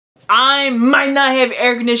I might not have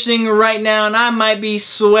air conditioning right now, and I might be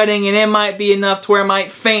sweating, and it might be enough to where I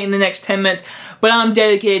might faint in the next 10 minutes. But I'm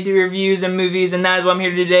dedicated to reviews and movies, and that is why I'm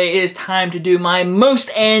here today. It is time to do my most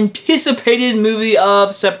anticipated movie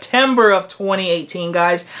of September of 2018,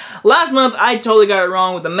 guys. Last month, I totally got it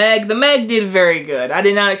wrong with The Meg. The Meg did very good. I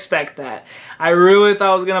did not expect that. I really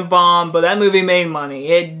thought it was going to bomb, but that movie made money.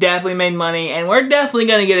 It definitely made money, and we're definitely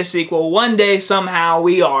going to get a sequel. One day, somehow,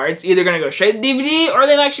 we are. It's either going to go straight to DVD, or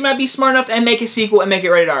they actually might be smart enough to make a sequel and make it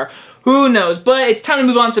rated R. Who knows? But it's time to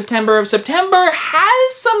move on to September. September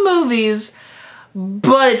has some movies,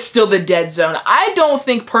 but it's still the dead zone. I don't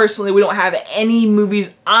think, personally, we don't have any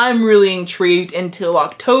movies I'm really intrigued until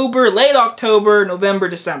October, late October, November,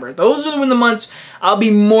 December. Those are the months I'll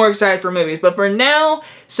be more excited for movies. But for now,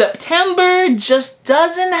 September just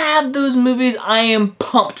doesn't have those movies I am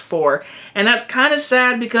pumped for. And that's kind of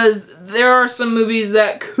sad because there are some movies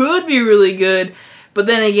that could be really good, but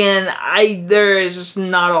then again, there is just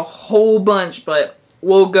not a whole bunch, but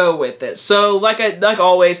we'll go with it. So, like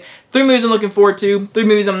always, 3 movies I'm looking forward to, 3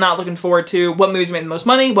 movies I'm not looking forward to, what movies made the most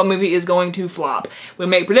money, what movie is going to flop. We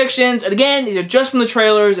make predictions, and again, these are just from the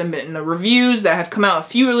trailers and the reviews that have come out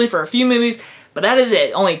for a few movies, but that is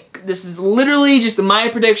it. This is literally just my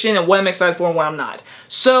prediction and what I'm excited for and what I'm not.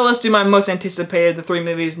 So, let's do my most anticipated, the 3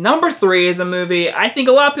 movies. Number 3 is a movie I think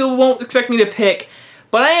a lot of people won't expect me to pick,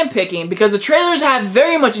 but I am picking because the trailers have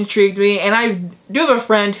very much intrigued me, and I do have a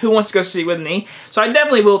friend who wants to go see it with me, so I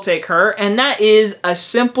definitely will take her, and that is A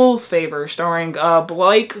Simple Favor, starring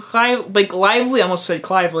Blake Lively, I almost said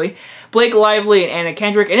Clively, Blake Lively and Anna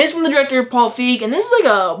Kendrick, and it's from the director of Paul Feig, and this is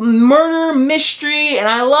like a murder mystery, and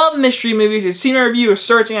I love mystery movies. You've seen my review of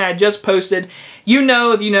Searching, and I just posted. You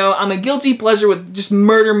know, if you know, I'm a guilty pleasure with just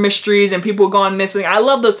murder mysteries and people gone missing. I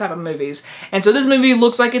love those type of movies. And so this movie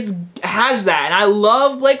looks like it has that. And I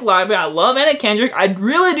love Blake Lively. I love Anna Kendrick. I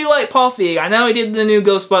really do like Paul Feig. I know he did the new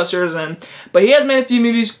Ghostbusters, but he has made a few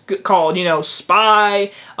movies called, you know,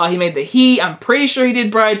 Spy. He made The Heat. I'm pretty sure he did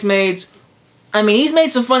Bridesmaids. I mean, he's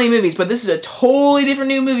made some funny movies, but this is a totally different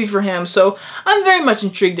new movie for him, so I'm very much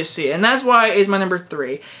intrigued to see it, and that's why it's my number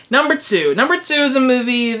 3. Number 2. Number 2 is a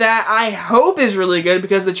movie that I hope is really good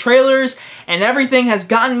because the trailers and everything has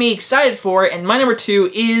gotten me excited for it, and my number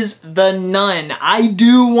 2 is The Nun. I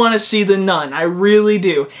do want to see The Nun. I really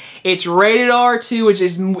do. It's rated R too,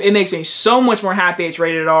 it makes me so much more happy it's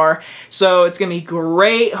rated R, so it's going to be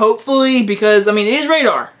great, hopefully, because, I mean, it is rated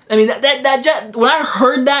R. I mean, when I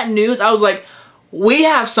heard that news, I was like, we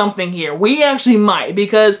have something here. We actually might,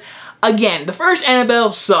 because, again, the first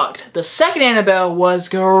Annabelle sucked. The second Annabelle was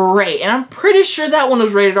great, and I'm pretty sure that one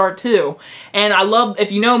was rated R too. And I love,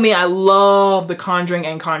 if you know me, I love The Conjuring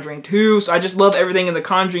and Conjuring 2, so I just love everything in the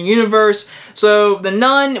Conjuring universe. So The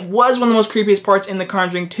Nun was one of the most creepiest parts in The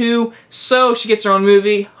Conjuring 2, so she gets her own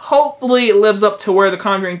movie. Hopefully it lives up to where The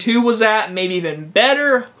Conjuring 2 was at, maybe even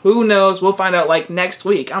better. Who knows? We'll find out like next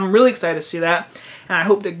week. I'm really excited to see that. And I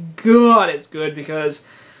hope to God it's good because,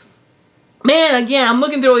 man, again, I'm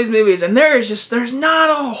looking through all these movies and there's not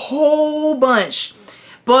a whole bunch.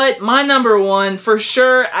 But my number 1, for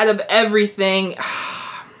sure, out of everything,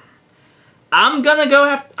 I'm gonna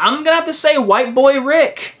have to say White Boy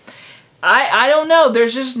Rick. I don't know.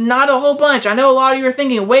 There's just not a whole bunch. I know a lot of you are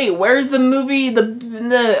thinking, wait, where's the movie?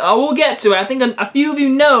 We'll get to it. I think a few of you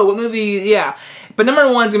know what movie. Yeah. But number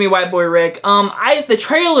 1 is gonna be White Boy Rick.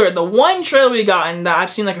 The one trailer we gotten that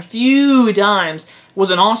I've seen like a few times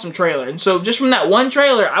was an awesome trailer. And so just from that one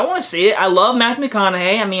trailer, I want to see it. I love Matthew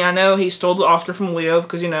McConaughey. I mean, I know he stole the Oscar from Leo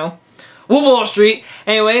because, you know, Wolf of Wall Street.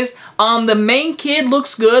 Anyways, the main kid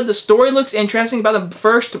looks good. The story looks interesting about the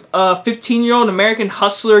first 15-year-old American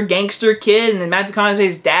hustler gangster kid and then Matthew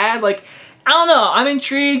McConaughey's dad. Like, I don't know. I'm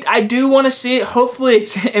intrigued. I do want to see it. Hopefully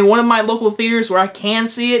it's in one of my local theaters where I can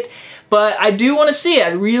see it. But I do want to see it. I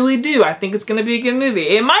really do. I think it's going to be a good movie.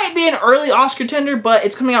 It might be an early Oscar tender, but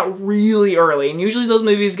it's coming out really early. And usually those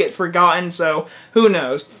movies get forgotten, so who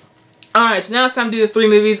knows. Alright, so now it's time to do the 3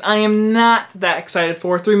 movies I am not that excited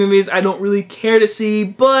for. 3 movies I don't really care to see,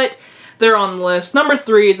 but they're on the list. Number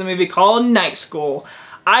 3 is a movie called Night School.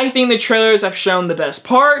 I think the trailers have shown the best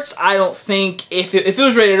parts. I don't think, if it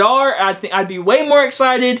was rated R, I think I'd be way more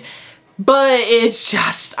excited. But it's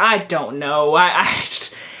just, I don't know.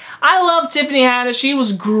 I love Tiffany Haddish. She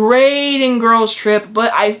was great in Girls Trip,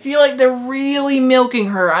 but I feel like they're really milking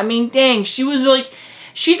her. I mean, dang, she's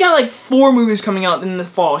got like 4 movies coming out in the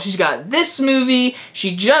fall. She's got this movie.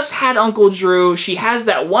 She just had Uncle Drew. She has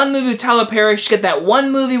that one movie with Tyler Perry. She's got that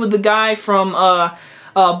one movie with the guy from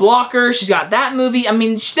Blocker. She's got that movie. I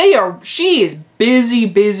mean, she is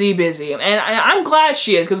busy. And I'm glad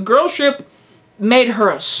she is, because Girls Trip made her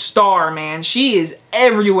a star, man. She is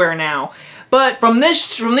everywhere now. But from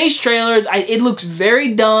these trailers, it looks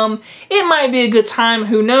very dumb. It might be a good time,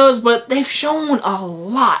 who knows, but they've shown a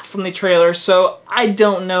lot from the trailer, so I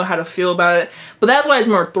don't know how to feel about it. But that's why it's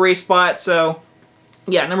number 3 spot, so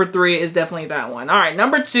yeah, number 3 is definitely that one. Alright,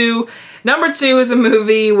 number 2. Number 2 is a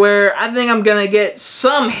movie where I think I'm gonna get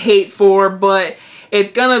some hate for, but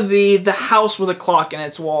it's gonna be The House with a Clock in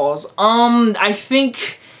Its Walls. I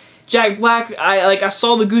think Jack Black, I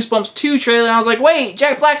saw the Goosebumps 2 trailer and I was like, wait,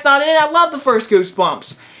 Jack Black's not in it? I love the first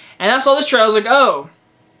Goosebumps. And I saw this trailer, I was like, oh,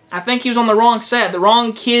 I think he was on the wrong set. The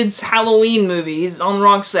wrong kid's Halloween movie. He's on the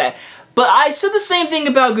wrong set. But I said the same thing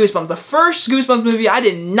about Goosebumps. The first Goosebumps movie I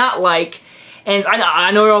did not like. And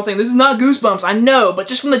I know you're all thinking, this is not Goosebumps, I know. But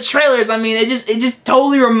just from the trailers, I mean, it just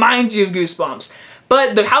totally reminds you of Goosebumps.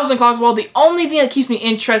 But The House on the Clock Wall, the only thing that keeps me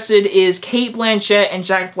interested is Cate Blanchett and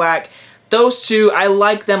Jack Black. Those two, I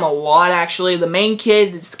like them a lot, actually. The main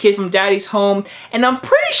kid, it's the kid from Daddy's Home. And I'm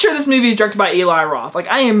pretty sure this movie is directed by Eli Roth. Like,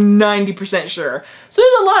 I am 90% sure. So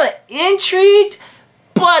there's a lot of intrigue,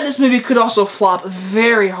 but this movie could also flop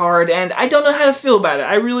very hard, and I don't know how to feel about it.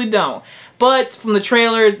 I really don't. But from the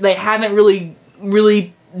trailers, they haven't really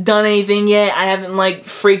done anything yet. I haven't, like,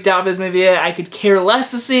 freaked out for this movie yet. I could care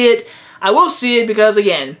less to see it. I will see it because,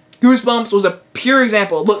 again, Goosebumps was a pure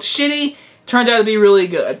example. It looked shitty. Turns out to be really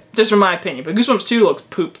good, just from my opinion. But Goosebumps 2 looks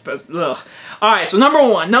poop. But, ugh. Alright, so number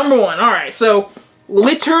one. Alright, so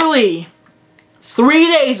literally 3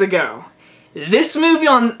 days ago, this movie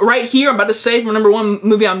on right here, I'm about to say for number 1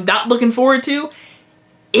 movie I'm not looking forward to,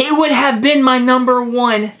 it would have been my number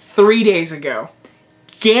 1 3 days ago.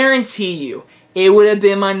 Guarantee you, it would have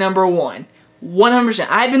been my number 1. 100%.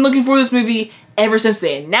 I've been looking for this movie ever since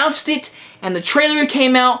they announced it, and the trailer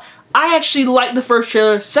came out. I actually liked the first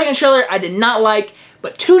trailer. Second trailer, I did not like.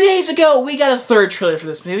 But 2 days ago, we got a third trailer for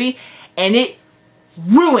this movie, and it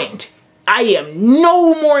ruined. I am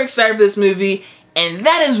no more excited for this movie, and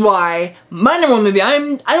that is why my number 1 movie I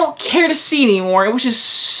don't care to see anymore, which is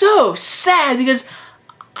so sad because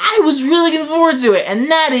I was really looking forward to it, and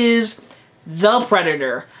that is The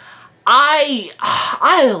Predator. I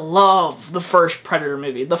love the first Predator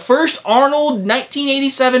movie. The first Arnold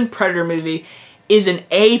 1987 Predator movie is an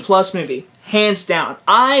A+ movie, hands down.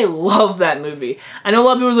 I love that movie. I know a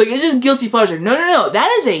lot of people are like, it's just guilty pleasure. No, no, no.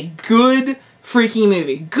 That is a good freaking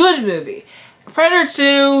movie. Good movie. Predator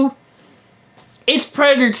 2, it's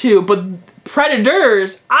Predator 2, but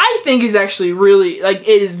Predators, I think is actually really, like,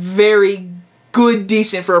 it is very good,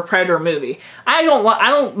 decent for a Predator movie. I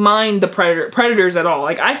don't mind the Predators at all.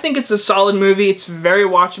 Like, I think it's a solid movie. It's very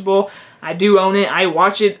watchable. I do own it. I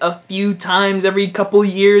watch it a few times every couple of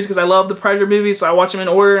years because I love the Predator movies, so I watch them in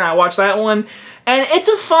order and I watch that one. And it's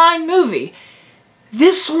a fine movie.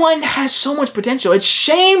 This one has so much potential. It's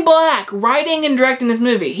Shane Black writing and directing this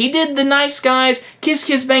movie. He did The Nice Guys, Kiss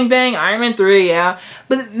Kiss Bang Bang, Iron Man 3, yeah.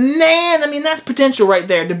 But man, I mean, that's potential right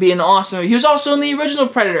there to be an awesome movie. He was also in the original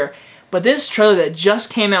Predator. But this trailer that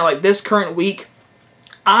just came out like this current week,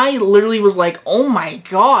 I literally was like, oh my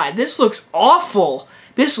god, this looks awful.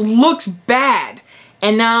 This looks bad.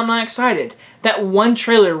 And now I'm not excited. That one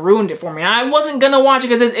trailer ruined it for me. I wasn't going to watch it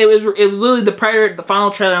because it was literally the Predator, the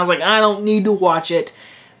final trailer. I was like, I don't need to watch it.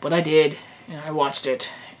 But I did. And I watched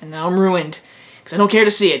it. And now I'm ruined. Because I don't care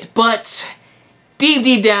to see it. But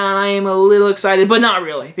deep down, I am a little excited. But not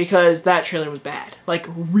really. Because that trailer was bad. Like,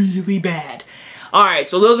 really bad. Alright,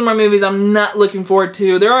 so those are my movies I'm not looking forward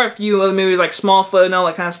to. There are a few other movies like Smallfoot and all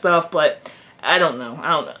that kind of stuff. But I don't know.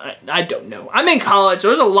 I don't know. I'm in college, so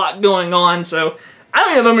there's a lot going on, so I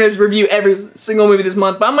don't know if I'm going to review every single movie this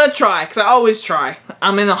month, but I'm going to try, because I always try.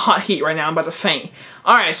 I'm in a hot heat right now. I'm about to faint.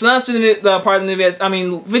 Alright, so now let's do the part of the movie,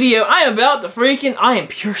 video. I am about to I am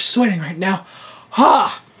pure sweating right now.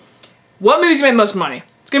 What movies make most money?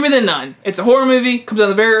 It's going to be The Nun. It's a horror movie, comes out in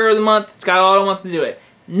the very early of the month, it's got all the month to do it.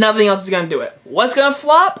 Nothing else is going to do it. What's going to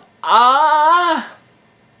flop? I'll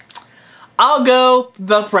go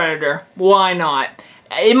The Predator. Why not?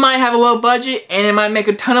 It might have a low budget, and it might make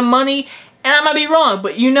a ton of money, and I might be wrong,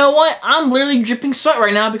 but you know what? I'm literally dripping sweat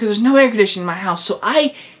right now because there's no air conditioning in my house, so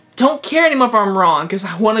I don't care anymore if I'm wrong, because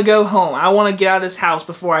I want to go home. I want to get out of this house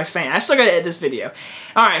before I faint. I still gotta edit this video.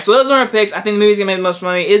 Alright, so those are my picks. I think the movie's gonna make the most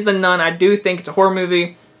money is The Nun. I do think it's a horror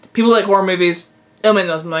movie. People like horror movies. It'll make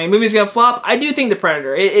the most money. Movie's gonna flop. I do think The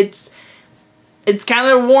Predator. It's kind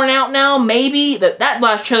of worn out now. Maybe that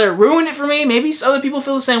last trailer ruined it for me. Maybe other people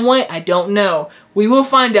feel the same way. I don't know. We will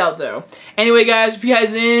find out though. Anyway guys, hope you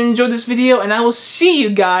guys enjoyed this video, and I will see you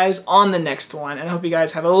guys on the next one. And I hope you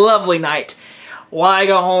guys have a lovely night while I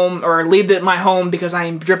go home, or leave my home because I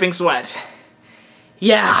am dripping sweat.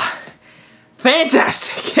 Yeah.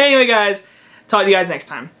 Fantastic. Anyway guys, Talk to you guys next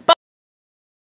time.